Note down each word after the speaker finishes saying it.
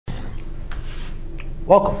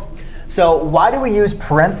Welcome. So why do we use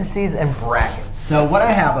parentheses and brackets? So what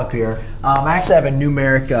I have up here, I actually have a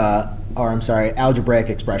numeric, algebraic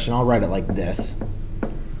expression. I'll write it like this.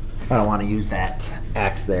 I don't want to use that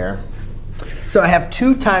x there. So I have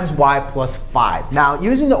 2 times y plus 5. Now,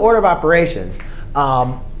 using the order of operations,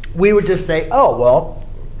 we would just say, oh, well,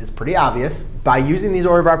 it's pretty obvious. By using these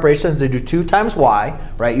order of operations, you do 2 times y,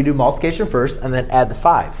 right? You do multiplication first and then add the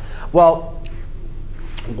 5. Well,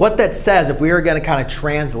 what that says, if we were going to kind of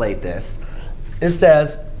translate this, it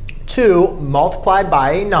says 2 multiplied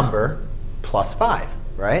by a number plus 5,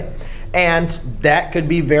 right? And that could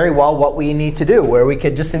be very well what we need to do, where we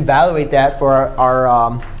could just evaluate that for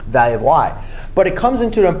our value of y. But it comes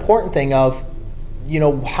into an important thing of,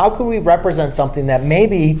 how can we represent something that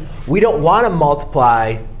maybe we don't want to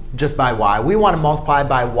multiply just by y. We want to multiply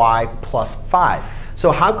by y plus 5.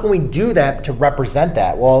 So how can we do that to represent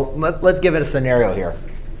that? Well, let's give it a scenario here.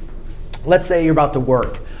 Let's say you're about to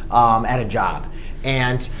work at a job,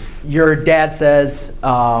 and your dad says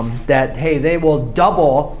that, hey, they will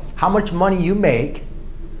double how much money you make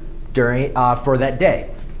during for that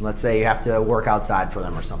day. Let's say you have to work outside for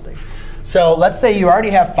them or something. So let's say you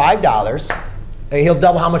already have $5. He'll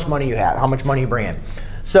double how much money you have, how much money you bring in.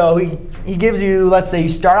 So he gives you, let's say you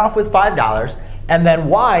start off with $5, and then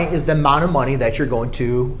y is the amount of money that you're going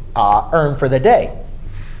to earn for the day.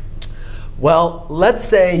 Well, let's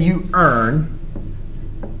say you earn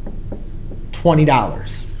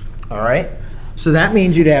 $20, all right? So that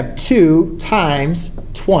means you'd have 2 times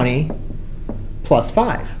 20 plus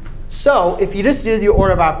 5. So if you just do the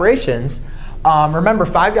order of operations, remember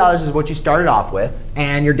 $5 is what you started off with,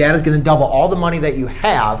 and your dad is going to double all the money that you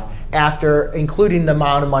have after including the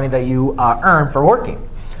amount of money that you earn for working.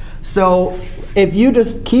 So if you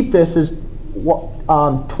just keep this as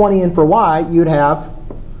 20 in for y, you'd have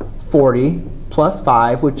 40 plus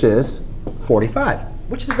 5, which is 45,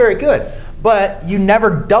 which is very good. But you never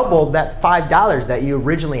doubled that $5 that you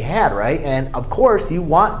originally had, right? And of course, you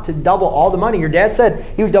want to double all the money. Your dad said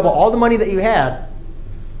he would double all the money that you had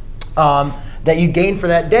that you gained for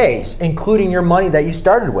that day, including your money that you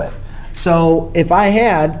started with. So if I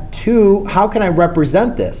had 2, how can I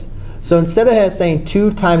represent this? So instead of saying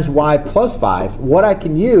 2 times y plus 5, what I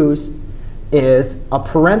can use is a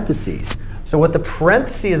parentheses. So what the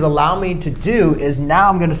parentheses allow me to do is now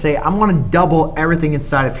I'm going to say I'm going to double everything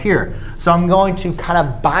inside of here. So I'm going to kind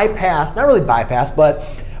of bypass, not really bypass, but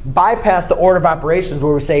bypass the order of operations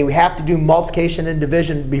where we say we have to do multiplication and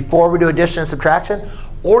division before we do addition and subtraction.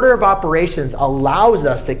 Order of operations allows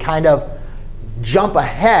us to kind of jump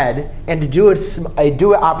ahead and to do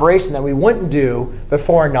an operation that we wouldn't do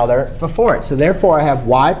before it. So therefore I have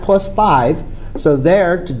y plus 5. So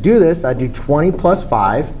there, to do this, I do 20 plus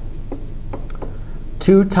 5.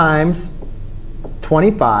 2 times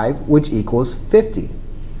 25, which equals 50.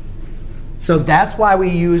 So that's why we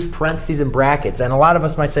use parentheses and brackets. And a lot of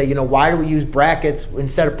us might say, why do we use brackets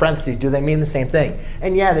instead of parentheses? Do they mean the same thing?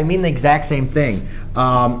 And yeah, they mean the exact same thing.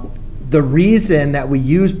 The reason that we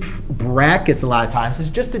use brackets a lot of times is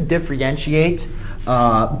just to differentiate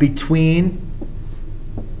between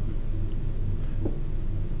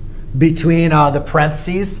the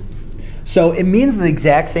parentheses. So it means the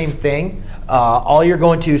exact same thing. All you're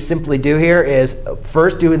going to simply do here is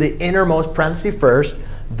first do the innermost parenthesis first,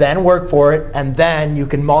 then work for it, and then you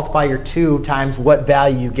can multiply your 2 times what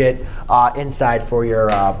value you get inside for your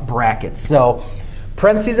brackets. So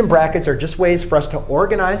parentheses and brackets are just ways for us to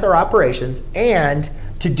organize our operations and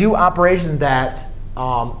to do operations that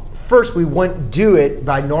first we wouldn't do it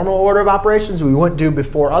by normal order of operations, we wouldn't do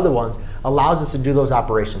before other ones, allows us to do those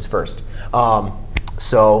operations first.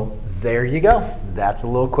 So there you go. That's a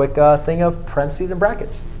little quick thing of parentheses and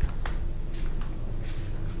brackets.